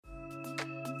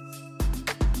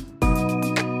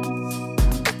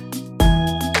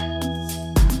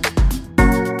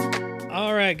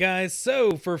right, guys.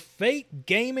 So for fake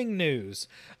gaming news,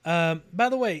 by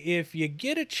the way, if you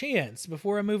get a chance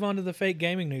before I move on to the fake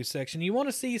gaming news section, you want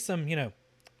to see some,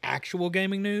 actual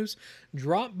gaming news,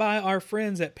 drop by our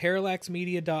friends at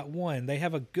parallaxmedia.one. They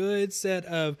have a good set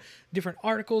of different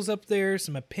articles up there,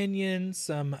 some opinions,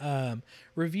 some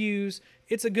reviews.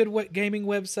 It's a good gaming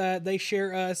website. They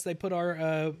share us. They put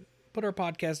our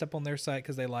podcast up on their site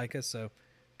because they like us. So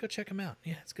go check them out.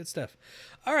 Yeah, it's good stuff.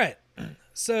 All right.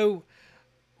 So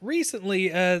recently,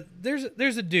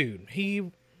 there's a dude.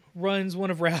 He runs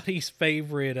one of Rowdy's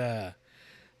favorite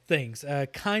things,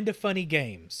 Kind of Funny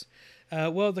Games.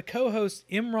 Well, the co-host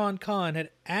Imran Khan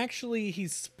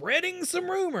he's spreading some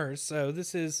rumors. So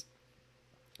this is,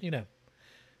 neither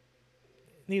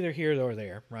here nor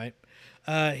there, right?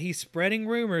 He's spreading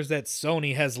rumors that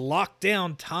Sony has locked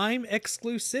down time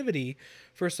exclusivity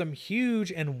for some huge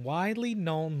and widely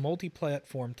known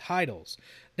multi-platform titles.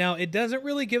 Now, it doesn't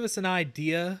really give us an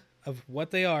idea of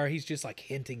what they are. He's just like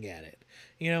hinting at it.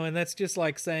 And that's just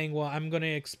like saying, well, I'm going to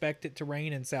expect it to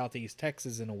rain in Southeast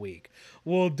Texas in a week.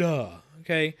 Well, duh.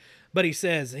 Okay. But he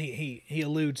says, he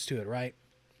alludes to it, right?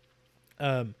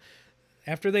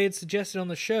 After they had suggested on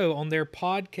the show, on their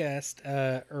podcast,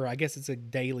 or I guess it's a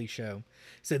daily show,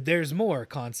 said, there's more,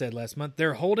 Khan said last month.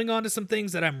 They're holding on to some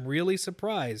things that I'm really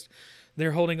surprised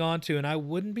they're holding on to, and I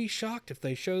wouldn't be shocked if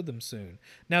they showed them soon.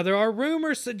 Now, there are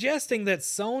rumors suggesting that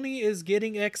Sony is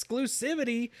getting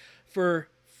exclusivity for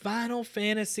Final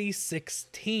Fantasy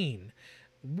 16.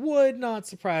 Would not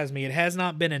surprise me. It has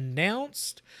not been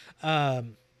announced, but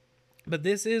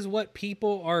this is what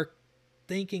people are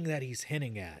thinking that he's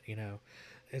hinting at.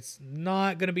 It's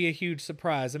not going to be a huge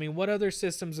surprise. I mean, what other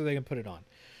systems are they going to put it on?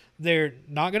 They're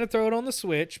not going to throw it on the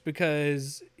Switch,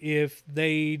 because if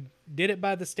they did it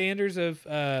by the standards of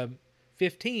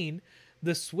 15,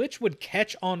 the Switch would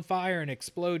catch on fire and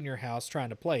explode in your house trying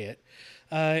to play it.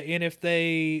 And if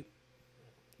they,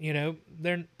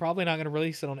 they're probably not going to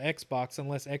release it on Xbox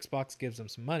unless Xbox gives them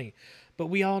some money. But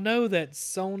we all know that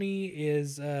Sony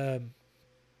is the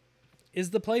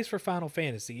place for Final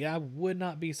Fantasy. I would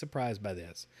not be surprised by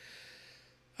this.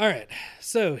 All right,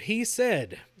 so he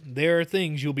said, there are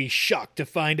things you'll be shocked to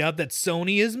find out that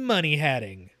Sony is money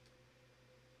hatting.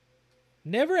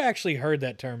 Never actually heard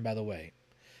that term, by the way.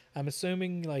 I'm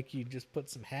assuming like you just put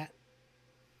some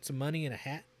money in a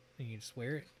hat, and you just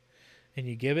wear it, and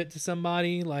you give it to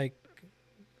somebody, like,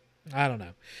 I don't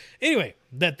know. Anyway,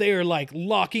 that they are like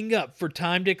locking up for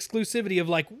timed exclusivity of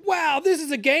like, wow, this is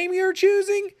a game you're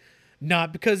choosing?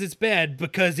 Not because it's bad,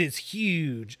 because it's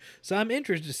huge. So I'm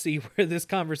interested to see where this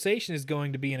conversation is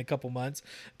going to be in a couple months,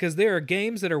 because there are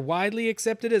games that are widely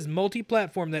accepted as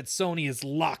multi-platform that Sony is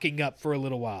locking up for a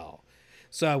little while.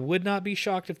 So I would not be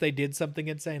shocked if they did something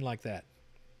insane like that.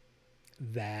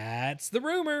 That's the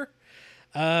rumor.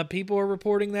 People are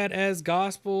reporting that as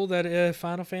gospel, that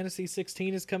Final Fantasy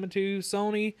 16 is coming to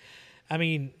Sony. I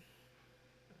mean,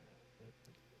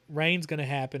 rain's going to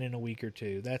happen in a week or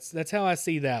two. That's how I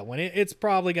see that one. It's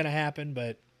probably going to happen,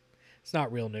 but it's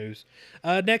not real news.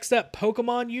 Next up,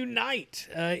 Pokemon Unite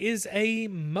is a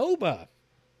MOBA.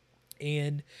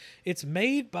 And it's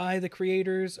made by the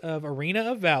creators of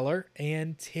Arena of Valor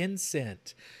and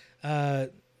Tencent.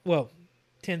 Well,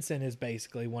 Tencent is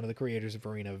basically one of the creators of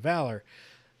Arena of Valor,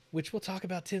 which we'll talk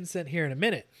about Tencent here in a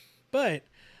minute. But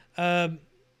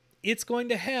it's going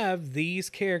to have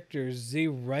these characters,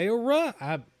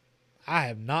 Zeraora. I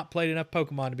have not played enough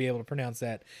Pokemon to be able to pronounce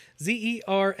that.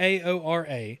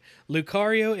 Zeraora,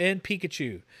 Lucario, and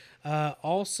Pikachu.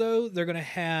 Also, they're going to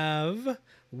have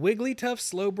Wigglytuff,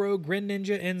 Slowbro,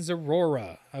 Greninja, and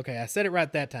Zeraora. Okay, I said it right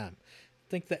that time. I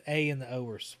think the A and the O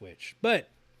were switched. But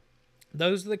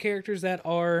those are the characters that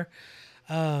are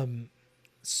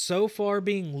so far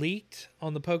being leaked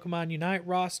on the Pokemon Unite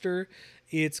roster.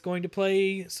 It's going to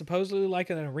play supposedly like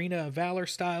an Arena of Valor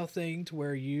style thing, to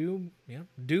where you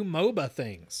do MOBA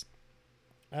things.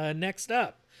 Next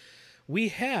up, we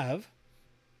have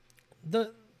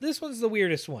this one's the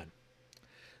weirdest one.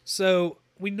 So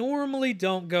we normally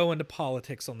don't go into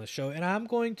politics on the show, and I'm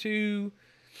going to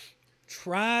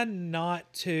try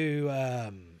not to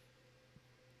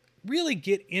really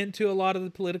get into a lot of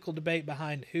the political debate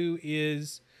behind who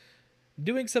is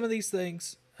doing some of these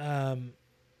things,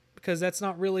 because that's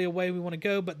not really a way we want to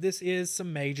go. But this is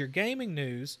some major gaming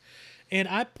news, and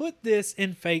I put this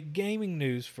in fake gaming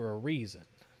news for a reason,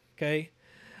 okay?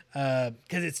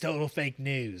 Because it's total fake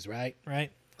news, right?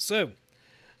 So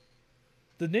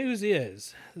the news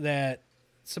is that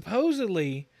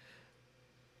supposedly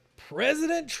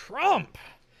President Trump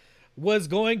was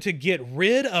going to get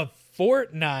rid of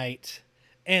Fortnite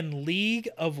and League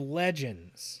of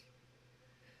Legends.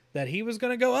 That he was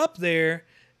going to go up there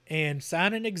and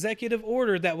sign an executive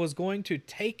order that was going to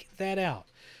take that out.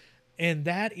 And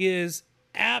that is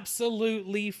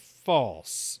absolutely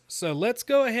false. So let's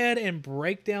go ahead and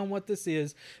break down what this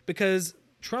is, because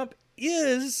Trump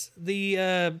is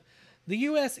the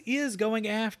U.S. is going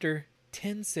after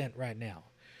Tencent right now.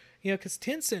 You know, because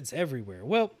Tencent's everywhere.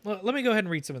 Well, let me go ahead and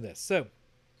read some of this. So,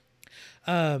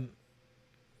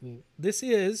 this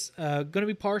is going to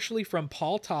be partially from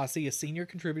Paul Tossi, a senior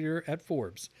contributor at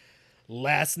Forbes.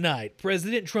 Last night,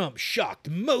 President Trump shocked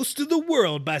most of the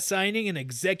world by signing an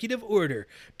executive order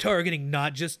targeting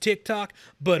not just TikTok,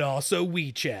 but also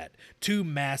WeChat, two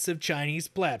massive Chinese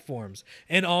platforms,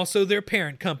 and also their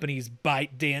parent companies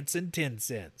ByteDance and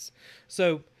Tencent.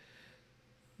 So,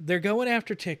 they're going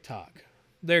after TikTok.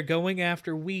 They're going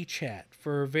after WeChat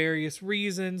for various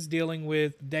reasons, dealing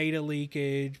with data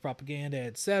leakage, propaganda,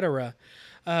 etc.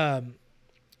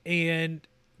 And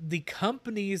the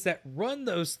companies that run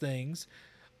those things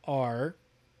are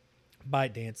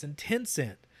ByteDance and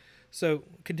Tencent. So,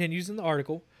 continues in the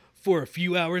article. For a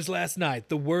few hours last night,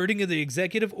 the wording of the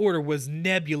executive order was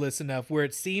nebulous enough where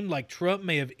it seemed like Trump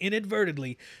may have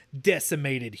inadvertently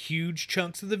decimated huge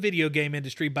chunks of the video game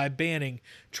industry by banning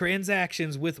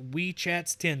transactions with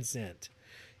WeChat's Tencent.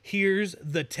 Here's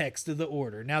the text of the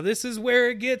order. Now, this is where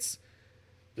it gets...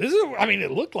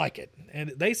 it looked like it.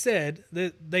 And they said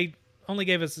that they only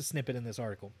gave us a snippet in this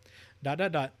article. ...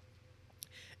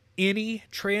 Any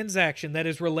transaction that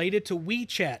is related to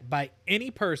WeChat by any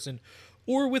person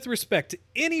or with respect to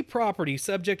any property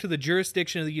subject to the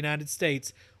jurisdiction of the United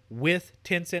States with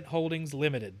Tencent Holdings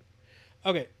Limited.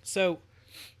 Okay, so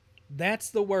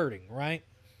that's the wording, right?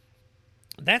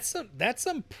 That's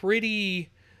some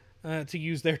pretty, to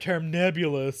use their term,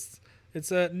 nebulous.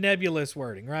 It's a nebulous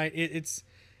wording, right?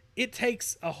 It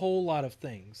takes a whole lot of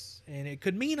things, and it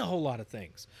could mean a whole lot of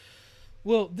things.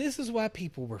 Well, this is why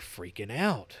people were freaking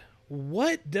out.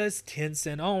 What does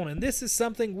Tencent own? And this is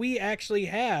something we actually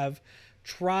have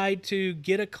tried to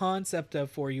get a concept of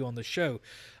for you on the show.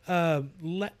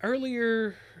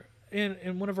 Earlier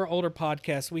in one of our older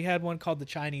podcasts, we had one called The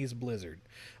Chinese Blizzard,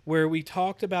 where we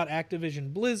talked about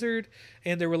Activision Blizzard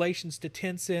and their relations to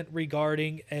Tencent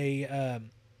regarding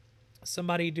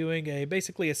somebody doing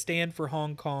basically a stand for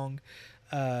Hong Kong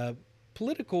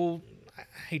political, I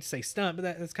hate to say stunt,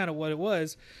 but that's kind of what it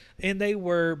was. And they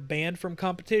were banned from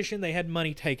competition. They had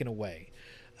money taken away.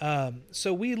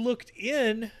 So we looked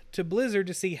in to Blizzard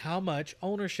to see how much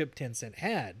ownership Tencent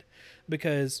had,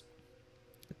 because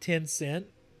Tencent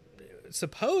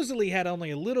supposedly had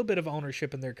only a little bit of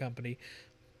ownership in their company.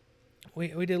 We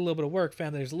did a little bit of work,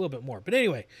 found there's a little bit more. But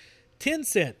anyway,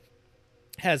 Tencent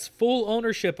has full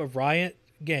ownership of Riot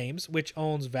Games, which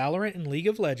owns Valorant and League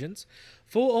of Legends,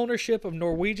 full ownership of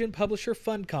Norwegian publisher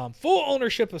Funcom, full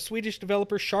ownership of Swedish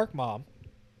developer Sharkmob,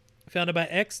 founded by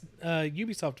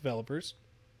ex-Ubisoft developers,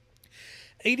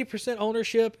 80%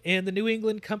 ownership in the New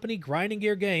England company Grinding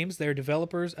Gear Games. They're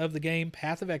developers of the game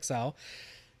Path of Exile.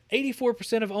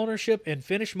 84% of ownership in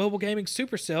Finnish mobile gaming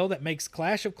Supercell that makes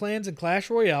Clash of Clans and Clash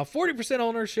Royale. 40%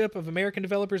 ownership of American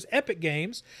developers Epic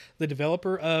Games, the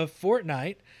developer of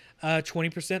Fortnite.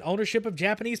 20% ownership of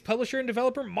Japanese publisher and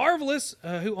developer Marvelous,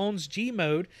 who owns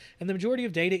Gmode, and the majority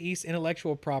of Data East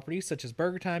intellectual properties such as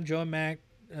Burger Time, Joe and Mac,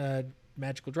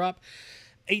 Magical Drop.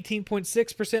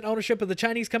 18.6% ownership of the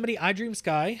Chinese company iDream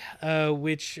Sky,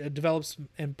 which develops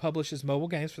and publishes mobile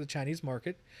games for the Chinese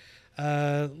market.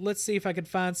 Let's see if I could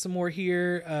find some more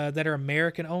here that are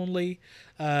American only.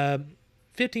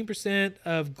 15%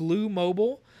 of Glue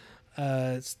Mobile.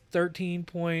 It's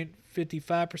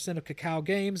 13.55% of Kakao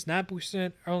Games.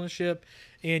 9% ownership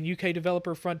in UK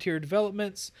developer Frontier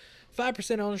Developments.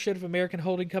 5% ownership of American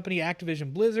holding company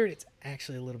Activision Blizzard. It's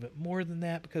actually a little bit more than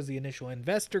that because the initial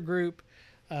investor group,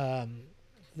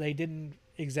 they didn't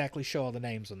exactly show all the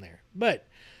names on there. But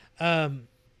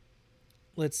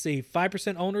let's see,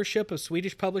 5% ownership of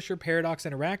Swedish publisher Paradox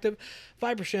Interactive,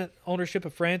 5% ownership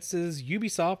of France's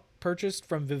Ubisoft, purchased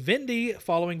from Vivendi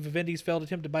following Vivendi's failed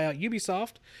attempt to buy out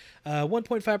Ubisoft,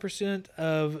 1.5%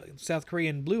 of South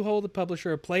Korean Bluehole, the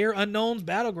publisher of PlayerUnknown's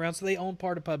Battlegrounds, so they own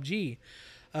part of PUBG.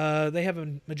 They have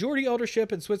a majority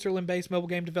ownership in Switzerland-based mobile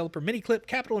game developer Miniclip,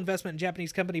 capital investment in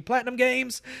Japanese company Platinum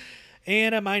Games,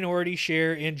 and a minority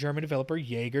share in German developer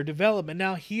Jaeger Development.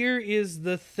 Now, here is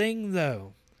the thing,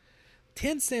 though.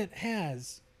 Tencent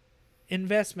has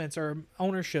investments or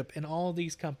ownership in all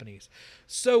these companies.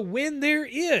 So when there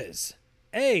is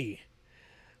a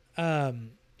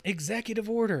executive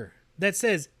order that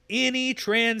says any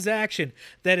transaction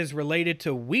that is related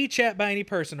to WeChat by any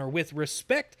person or with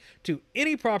respect to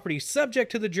any property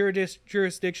subject to the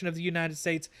jurisdiction of the United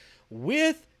States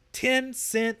with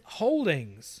Tencent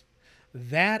Holdings,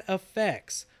 That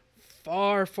affects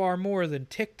far, far more than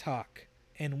TikTok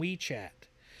and WeChat.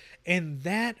 And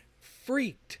that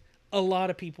freaked a lot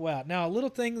of people out. Now, a little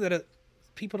thing that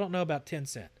people don't know about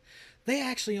Tencent. They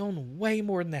actually own way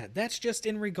more than that. That's just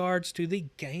in regards to the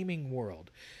gaming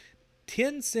world.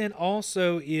 Tencent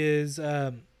also is,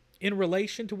 in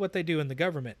relation to what they do in the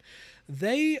government,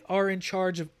 they are in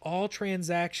charge of all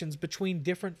transactions between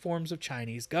different forms of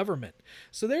Chinese government.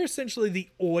 So they're essentially the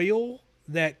oil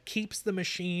that keeps the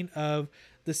machine of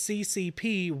the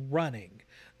CCP running.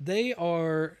 They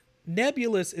are...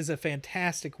 Nebulous is a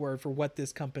fantastic word for what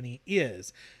this company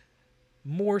is.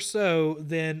 More so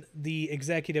than the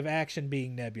executive action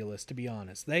being nebulous, to be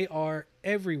honest. They are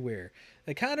everywhere.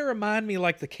 They kind of remind me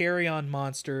like the Carrion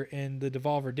monster in the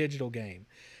Devolver Digital game.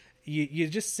 You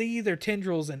just see their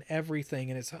tendrils and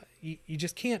everything, and it's you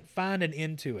just can't find an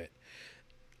end to it.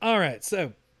 All right,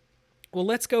 so, well,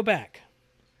 let's go back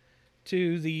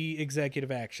to the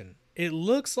executive action. It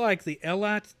looks like the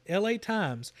LA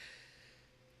Times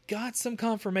got some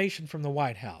confirmation from the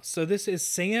White House. So this is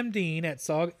Sam Dean at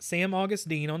Sam August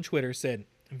Dean on Twitter said,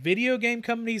 video game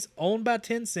companies owned by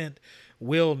Tencent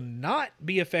will not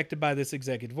be affected by this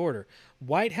executive order.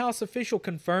 White House official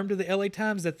confirmed to the LA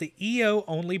Times that the EO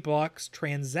only blocks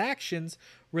transactions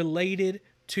related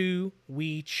to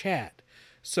WeChat.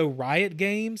 So Riot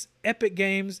Games, Epic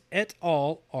Games, et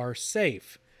al. Are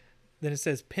safe. Then it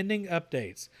says pending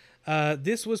updates.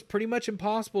 This was pretty much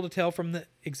impossible to tell from the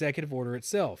executive order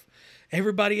itself.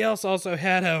 Everybody else also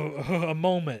had a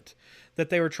moment that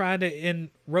they were trying to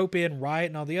rope in Riot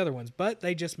and all the other ones, but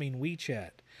they just mean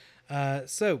WeChat.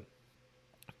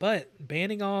 But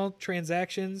banning all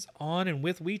transactions on and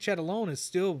with WeChat alone is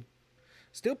still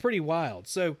pretty wild.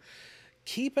 So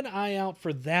keep an eye out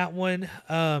for that one.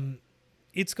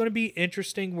 It's going to be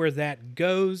interesting where that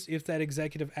goes if that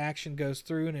executive action goes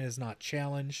through and it is not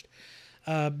challenged.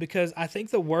 Because I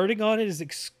think the wording on it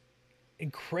is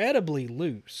incredibly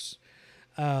loose.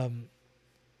 And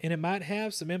it might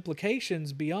have some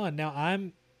implications beyond. Now,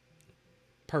 I'm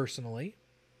personally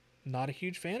not a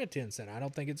huge fan of Tencent. I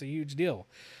don't think it's a huge deal.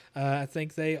 I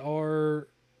think they are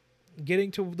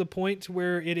getting to the point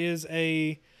where it is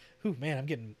I'm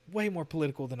getting way more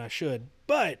political than I should.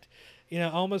 But, I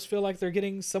almost feel like they're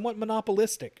getting somewhat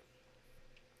monopolistic.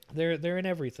 They're in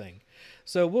everything.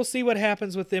 So we'll see what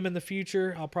happens with them in the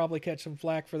future. I'll probably catch some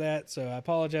flack for that. So I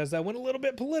apologize. I went a little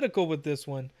bit political with this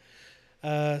one.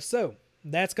 So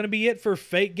that's going to be it for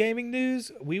Fake Gaming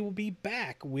News. We will be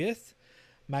back with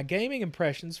my gaming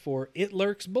impressions for It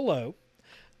Lurks Below,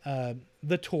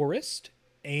 The Tourist,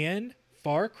 and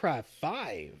Far Cry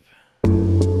 5.